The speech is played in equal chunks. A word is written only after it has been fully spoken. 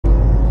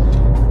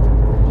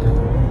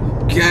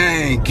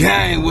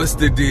Gang, what's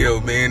the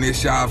deal, man?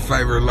 It's y'all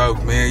favorite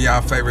loc, man.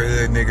 Y'all favorite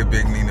hood nigga,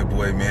 Big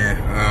NINABOY,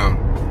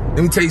 man.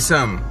 Let me tell you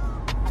something.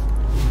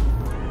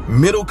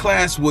 Middle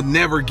class will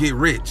never get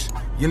rich.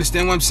 You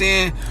understand what I'm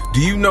saying?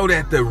 Do you know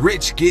that the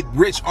rich get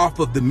rich off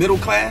of the middle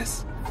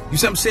class? You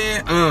see what I'm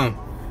saying?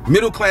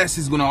 Middle class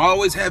is gonna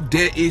always have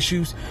debt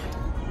issues,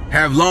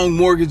 have long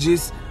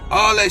mortgages,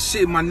 all that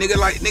shit, my nigga.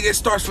 Like, nigga, it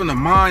starts from the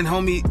mind,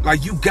 homie.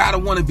 Like, you gotta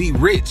wanna be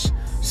rich. You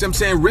see what I'm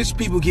saying? Rich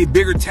people get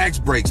bigger tax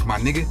breaks, my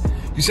nigga.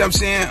 You see what I'm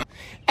saying?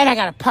 And I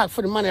got a pocket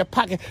for the money,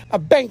 a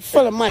bank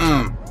full of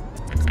money.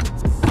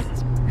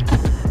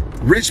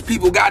 Rich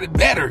people got it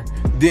better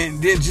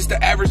than just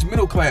the average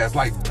middle class.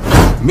 Like,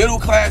 middle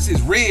class is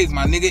rigged,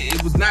 my nigga.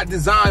 It was not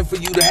designed for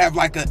you to have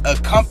like a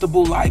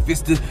comfortable life.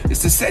 It's to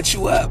set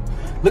you up.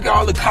 Look at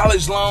all the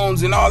college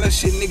loans and all that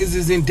shit niggas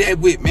is in debt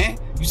with, man.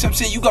 You see what I'm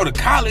saying? You go to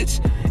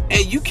college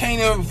and you can't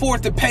even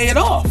afford to pay it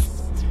off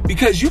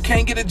because you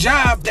can't get a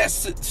job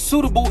that's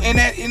suitable in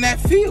that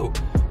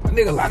field. My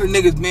nigga, a lot of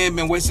niggas, man,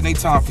 been wasting their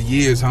time for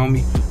years,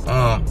 homie.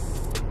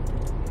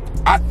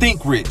 I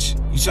think rich.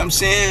 You see what I'm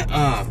saying?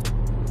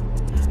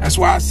 That's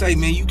why I say,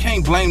 man, you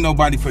can't blame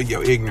nobody for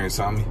your ignorance,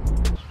 homie.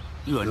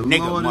 You a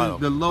nigga,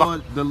 The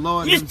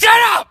Lord. You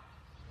shut up!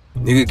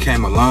 Nigga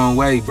came a long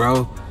way,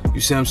 bro. You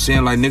see what I'm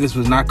saying? Like, niggas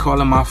was not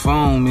calling my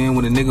phone, man,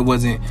 when a nigga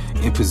wasn't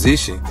in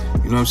position. You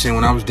know what I'm saying?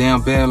 When I was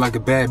down bad like a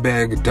bad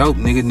bag of dope,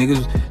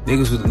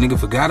 nigga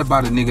forgot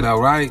about a nigga, though,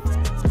 right?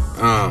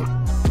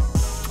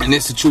 And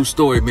it's a true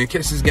story, man.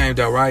 Catch this game,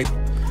 though, right?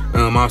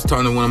 I was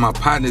talking to one of my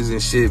partners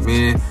and shit,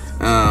 man.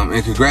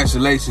 And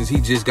congratulations, he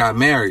just got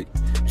married.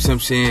 You see what I'm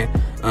saying?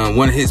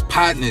 One of his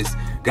partners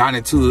got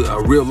into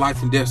a real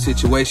life and death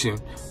situation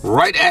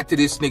right after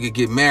this nigga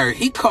get married.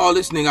 He called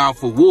this nigga out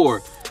for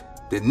war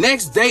the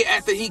next day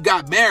after he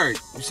got married.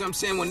 You see what I'm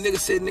saying? When nigga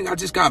said, nigga, I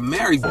just got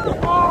married.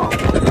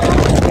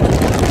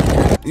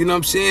 You know what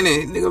I'm saying?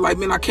 And nigga like,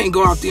 man, I can't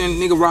go out there and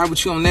nigga ride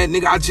with you on that.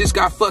 Nigga, I just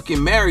got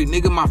fucking married.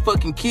 Nigga, my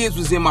fucking kids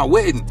was in my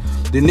wedding.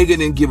 The nigga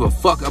didn't give a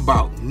fuck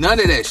about none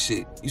of that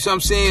shit. You see what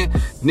I'm saying?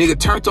 Nigga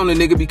turned on the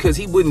nigga because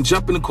he wouldn't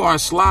jump in the car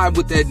and slide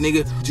with that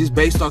nigga just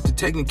based off the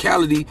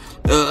technicality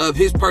of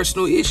his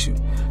personal issue.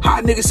 How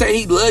a nigga say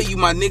he love you,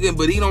 my nigga,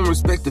 but he don't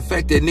respect the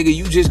fact that, nigga,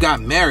 you just got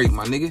married,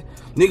 my nigga.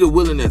 Nigga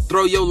willing to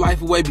throw your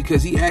life away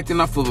because he acting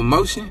off of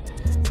emotion?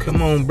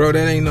 Come on, bro,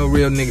 that ain't no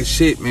real nigga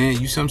shit, man.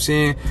 You see what I'm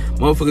saying?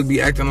 Motherfuckers be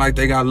acting like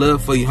they got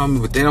love for you, homie,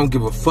 but they don't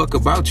give a fuck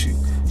about you.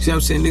 See what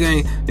I'm saying?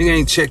 Nigga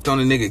ain't checked on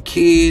the nigga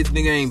kids.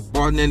 Nigga ain't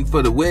bought nothing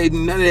for the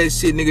wedding. None of that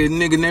shit.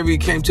 Nigga never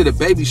came to the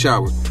baby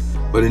shower.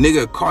 But a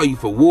nigga call you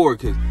for war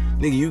because,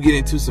 nigga, you get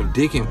into some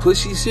dick and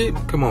pussy shit?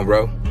 Come on,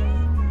 bro.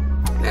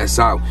 That's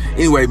all.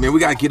 Anyway, man, we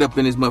got to get up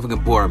in this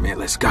motherfucking bar, man.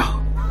 Let's go.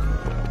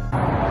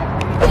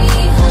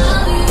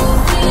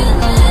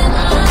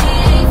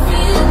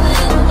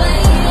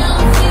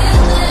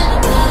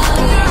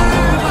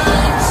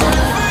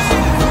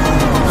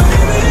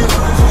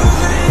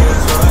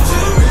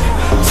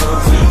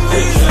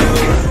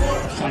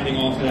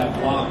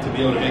 To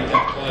be able to make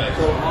that play.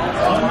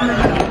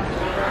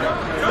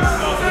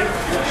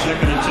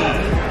 Second and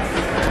 10.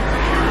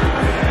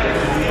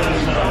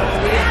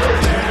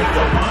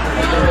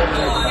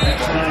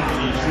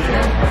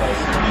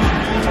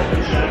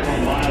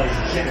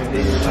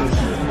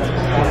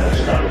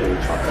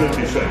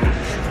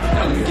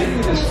 At the beginning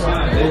of this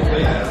drive,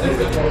 they had a little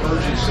bit more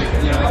urgency.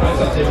 You know, I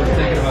thought they were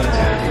thinking about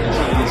attacking and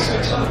trying to get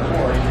 6 on the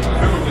board.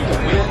 Remember, with the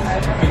win,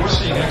 we're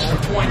seeing extra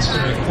points to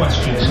make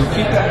questions. So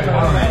keep that in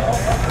mind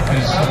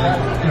as they're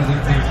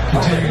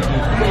continuing to.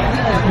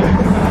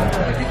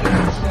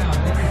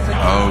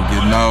 Oh,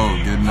 getting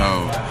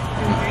old.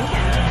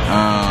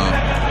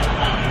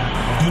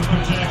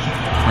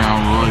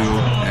 Crown Royal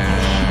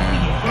and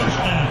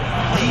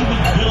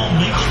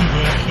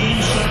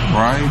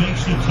right?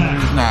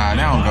 Nah,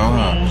 they don't go,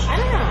 huh? I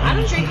don't know. I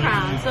don't drink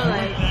Crown, so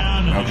like.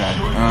 Okay.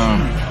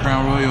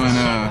 Crown Royal and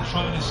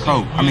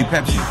Coke. I mean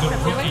Pepsi.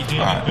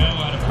 Alright.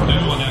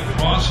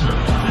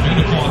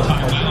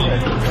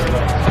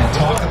 And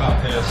talk about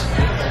this.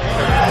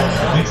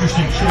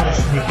 Interesting choice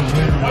with the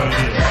win.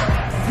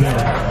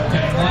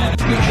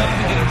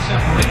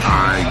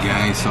 Alright,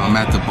 gang, so I'm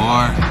at the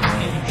bar.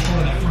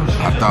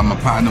 I thought my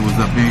partner was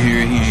up in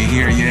here. He ain't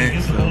here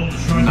yet. So,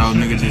 you know,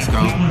 nigga just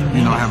go,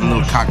 you know, have a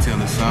little cocktail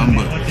or something.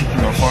 But, you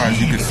know, as far as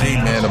you can see,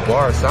 man, the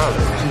bar is solid. To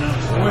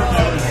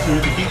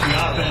keep the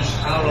offense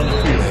out on the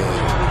field.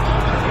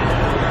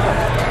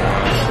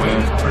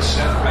 12%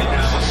 right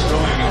now.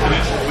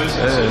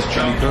 Yeah, it's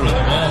pretty cool.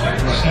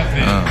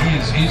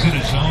 He's in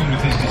a zone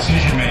with his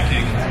decision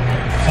making,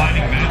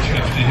 finding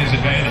matchups to his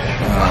advantage.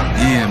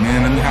 Yeah,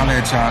 man, let me holler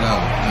at y'all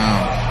though.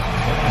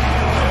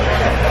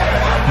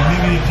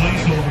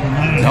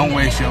 Don't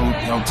waste your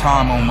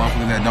time on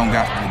motherfuckers that don't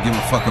give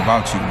a fuck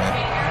about you, man.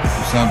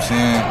 You see what I'm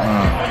saying?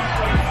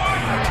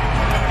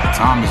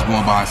 Time is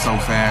going by so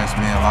fast,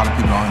 man. A lot of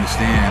people don't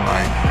understand.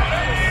 Like,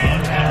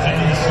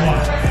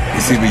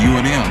 it's either you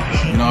or them.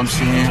 You know what I'm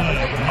saying?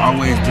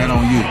 Always bet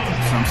on you. You know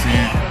what I'm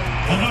saying?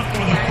 Enough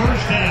for the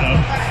first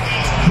down.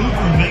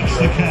 Cooper makes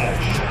the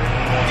catch.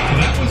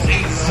 That was a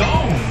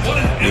zone. What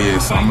an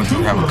so I'm gonna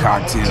just have a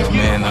cocktail,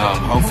 man.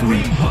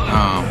 Hopefully,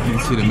 you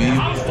can see the menu.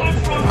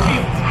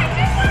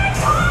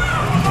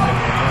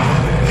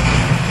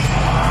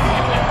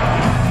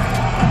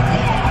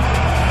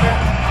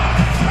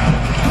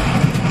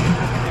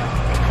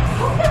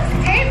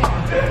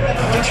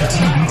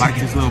 I like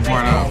this little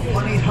part of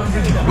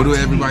what do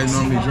everybody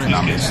normally drink?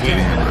 I'm just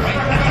kidding, bro.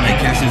 They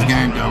catch this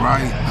game though,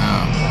 right?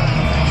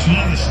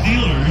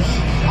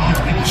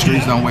 The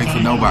streets don't wait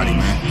for nobody,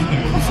 man. You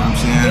know what I'm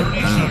saying?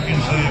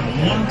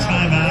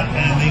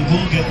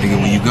 Nigga,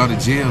 when you go to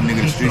jail,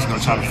 nigga, the streets gonna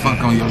try to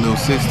fuck on your little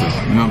sister.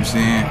 You know what I'm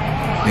saying?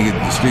 Nigga,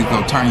 the streets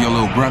gonna turn your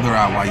little brother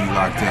out while you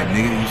locked up,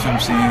 nigga. You know what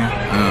I'm saying?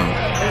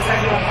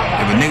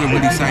 If a nigga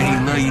really say he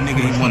love you,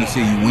 nigga, he wanna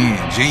see you win,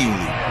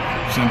 genuinely.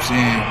 You know what I'm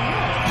saying?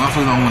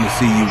 Motherfuckers don't want to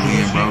see you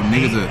win, bro.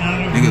 Niggas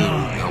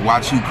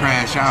watch you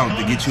crash out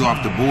to get you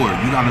off the board.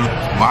 You gotta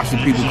watch the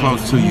people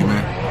close to you,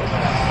 man.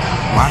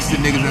 Watch the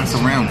niggas that's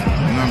around you.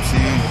 You know what I'm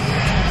saying?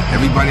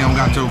 Everybody don't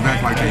got your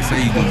back like they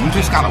say you do. You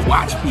just gotta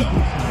watch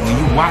people. When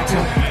you watch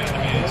them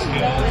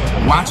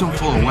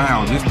for a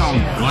while. Just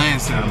don't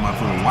glance at them,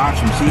 motherfucker. Watch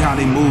them, see how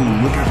they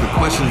move. Look at the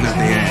questions that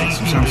they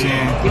ask. You know what I'm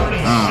saying?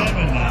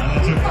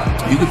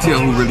 You can tell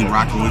who really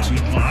rocking with you.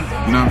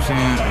 You know what I'm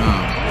saying?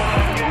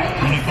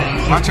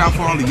 Watch out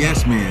for all the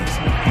yes men.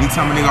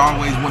 Anytime a nigga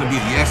always want to be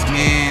a yes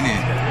man and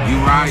you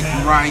right,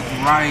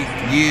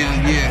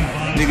 yeah.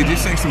 Nigga,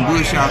 just say some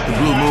bullshit out the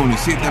blue moon and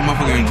see if that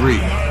motherfucker agree.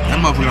 That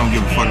motherfucker don't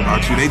give a fuck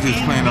about you. They just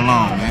playing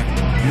along, man.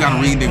 You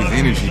gotta read niggas'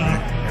 energy, man.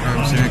 You know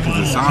what I'm saying? Because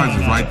the signs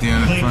is right there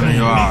in front of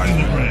your eyes,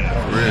 man.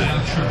 For real.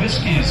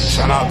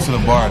 Shout out to the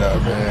bar, though,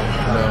 man. You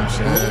know what I'm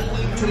saying?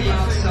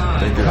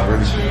 They get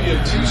really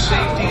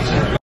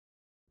good.